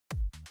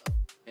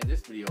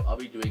this video, I'll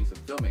be doing some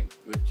filming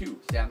with two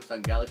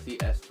Samsung Galaxy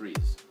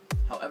S3s.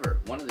 However,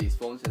 one of these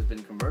phones has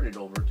been converted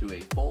over to a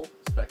full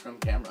spectrum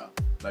camera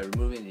by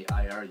removing the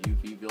IR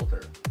UV filter.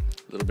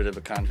 A little bit of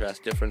a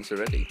contrast difference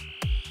already.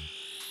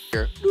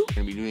 Here, we're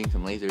going to be doing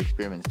some laser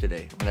experiments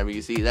today. Whenever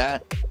you see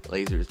that,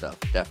 laser stuff,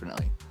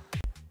 definitely.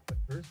 But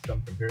first,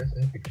 some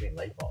comparisons between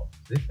light bulbs.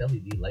 This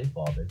LED light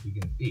bulb, as you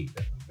can see,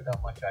 doesn't put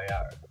out much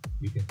IR.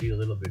 You can see a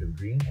little bit of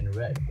green and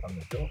red from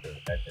the filter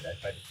that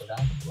I tried to put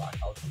on to block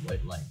out the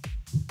white light.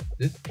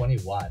 This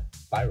 20-watt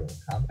spiral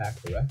compact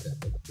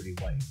fluorescent looks pretty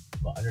white,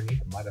 but underneath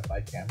the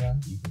modified camera,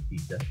 you can see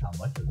just how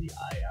much of the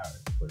IR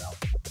is put out.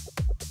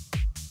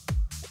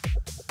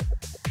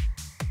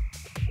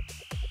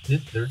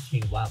 This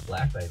 13-watt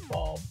blacklight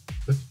bulb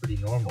looks pretty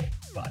normal,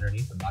 but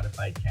underneath the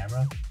modified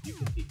camera, you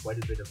can see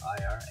quite a bit of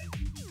IR and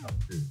UV come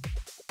through.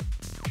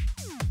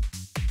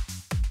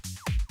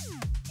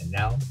 And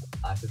now,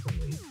 onto some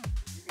lasers.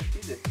 You can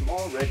see the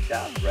small red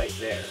dot right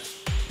there.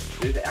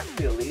 There's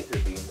actually a laser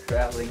beam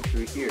traveling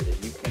through here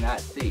that you cannot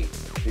see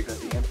because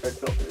the infrared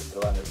filter is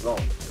still on its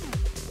own.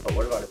 But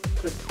what about if you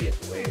could see it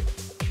the way it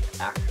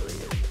actually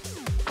is?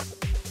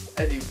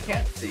 As you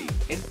can't see,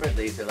 infrared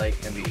laser light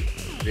can be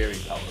very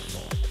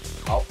powerful.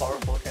 How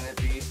powerful can it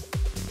be?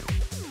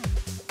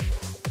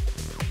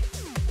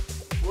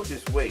 We'll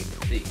just wait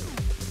and see.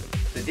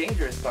 The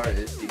dangerous part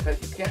is, because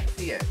you can't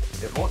see it,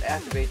 it won't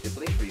activate the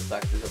blink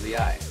reflexes of the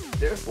eye.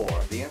 Therefore,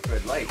 the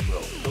infrared light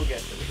will still get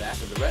to the back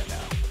of the retina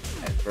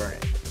and burn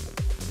it.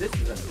 This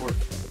is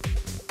unfortunate.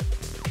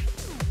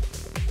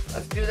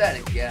 Let's do that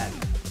again.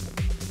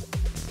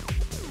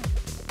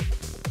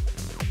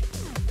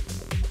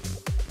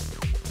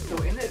 So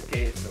in this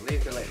case, the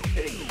laser light is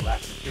hitting the black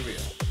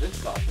material.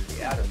 This causes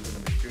the atoms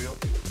in the material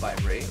to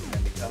vibrate and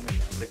then become in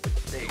a liquid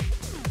state.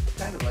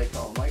 Kind of like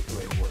how a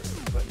microwave works,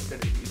 but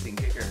instead of using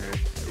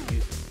gigahertz, it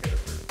uses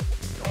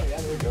terahertz. Oh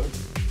yeah, there it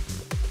goes.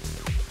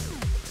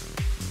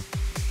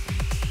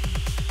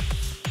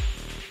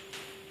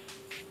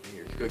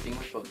 Here's cooking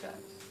with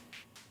photons.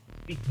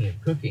 Speaking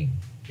of cooking,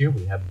 here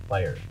we have the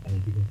fire,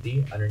 and as you can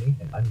see, underneath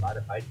an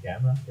unmodified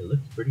camera, it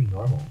looks pretty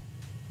normal.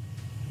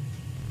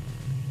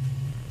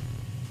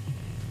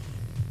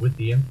 With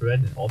the infrared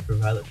and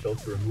ultraviolet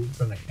filter removed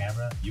from the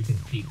camera, you can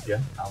see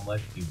just how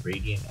much the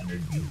radiant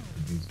energy is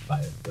produced by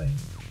a flame,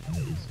 and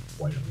it is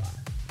quite a lot.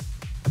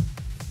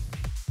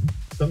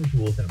 Some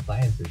tools and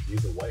appliances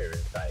use a wire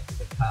inside to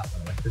the top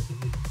when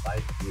electricity is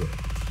applied through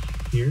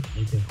it. Here,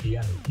 you can see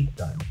on the heat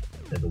gun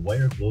that the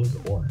wire glows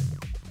orange.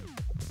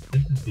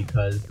 This is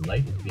because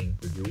light is being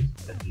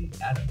produced as the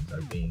atoms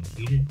are being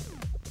heated.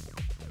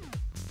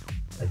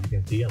 As you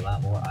can see, a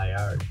lot more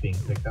IR is being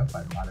picked up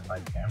by the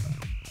modified camera.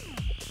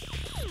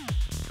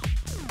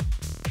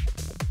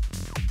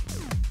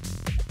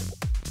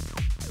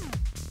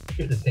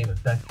 Here the same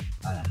effect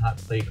on a hot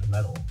plate of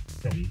metal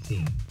can be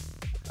seen.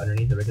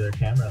 Underneath the regular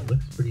camera it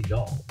looks pretty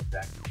dull, in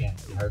fact you can't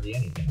see hardly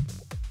anything,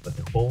 but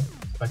the full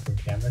spectrum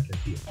camera can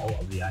see all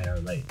of the IR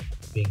light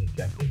being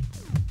ejected.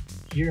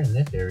 Here in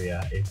this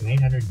area is an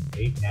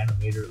 808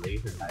 nanometer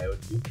laser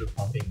diode used for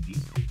pumping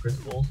these two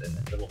crystals in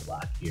this little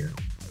block here,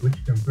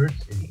 which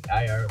converts the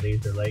IR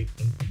laser light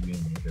into green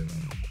laser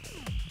light.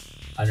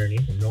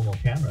 Underneath a normal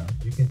camera,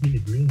 you can see the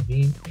green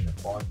beam in the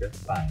fog just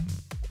fine.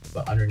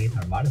 But underneath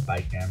our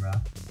modified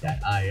camera,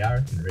 that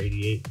IR can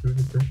radiate through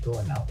the crystal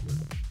and outward.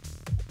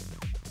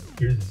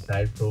 Here's a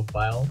side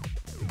profile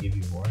to give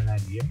you more an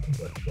idea of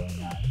what's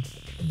going on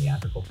in the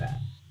optical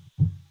path.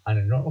 On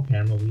a normal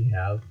camera, we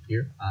have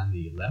here on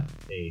the left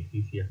a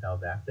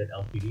CCSL backlit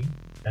LCD,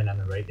 and on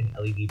the right an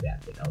LED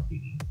backlit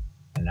LCD.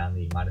 And on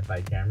the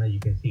modified camera, you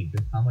can see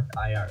just how much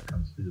IR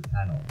comes through the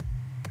panel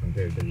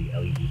compared to the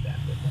LED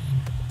backlit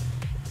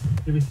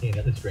one. Here we see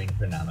another strange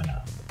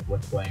phenomenon.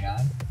 What's going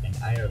on? An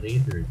IR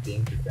laser is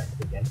being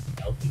projected against an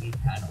LCD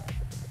panel.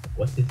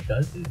 What this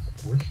does is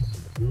forces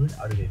the fluid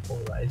out of a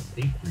polarized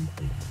state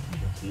briefly. You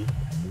can see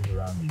I move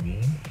around the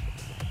beam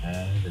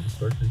and the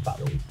distortion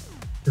follows.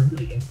 It's a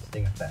really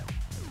interesting effect.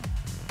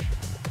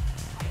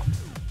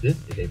 This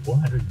is a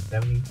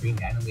 473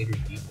 nanometer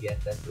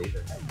DTSS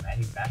laser head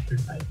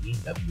manufactured by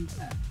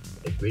EWTech.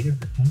 It's rated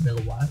for 10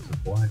 milliwatts of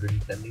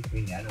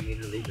 473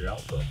 nanometer laser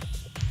output.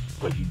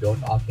 What you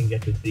don't often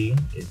get to see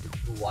is the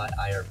 2-watt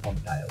IR pump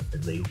diode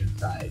that lays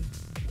inside.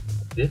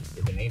 This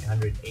is an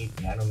 808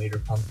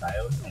 nanometer pump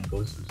diode and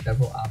goes through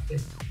several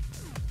optics.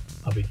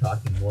 I'll be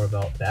talking more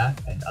about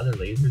that and other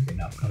lasers in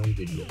upcoming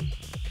videos.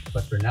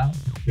 But for now,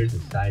 here's a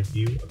side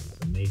view of this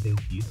amazing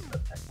piece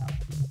of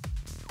technology.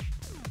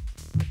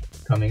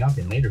 Coming up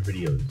in later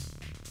videos,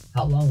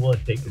 how long will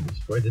it take to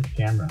destroy this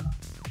camera?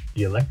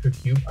 The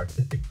Electrocube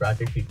artistic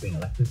project between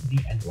electricity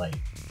and light.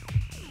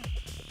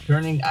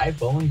 Turning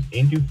iPhones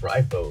into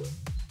fry phones.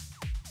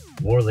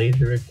 More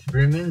laser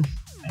experiments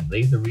and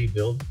laser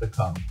rebuilds to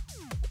come.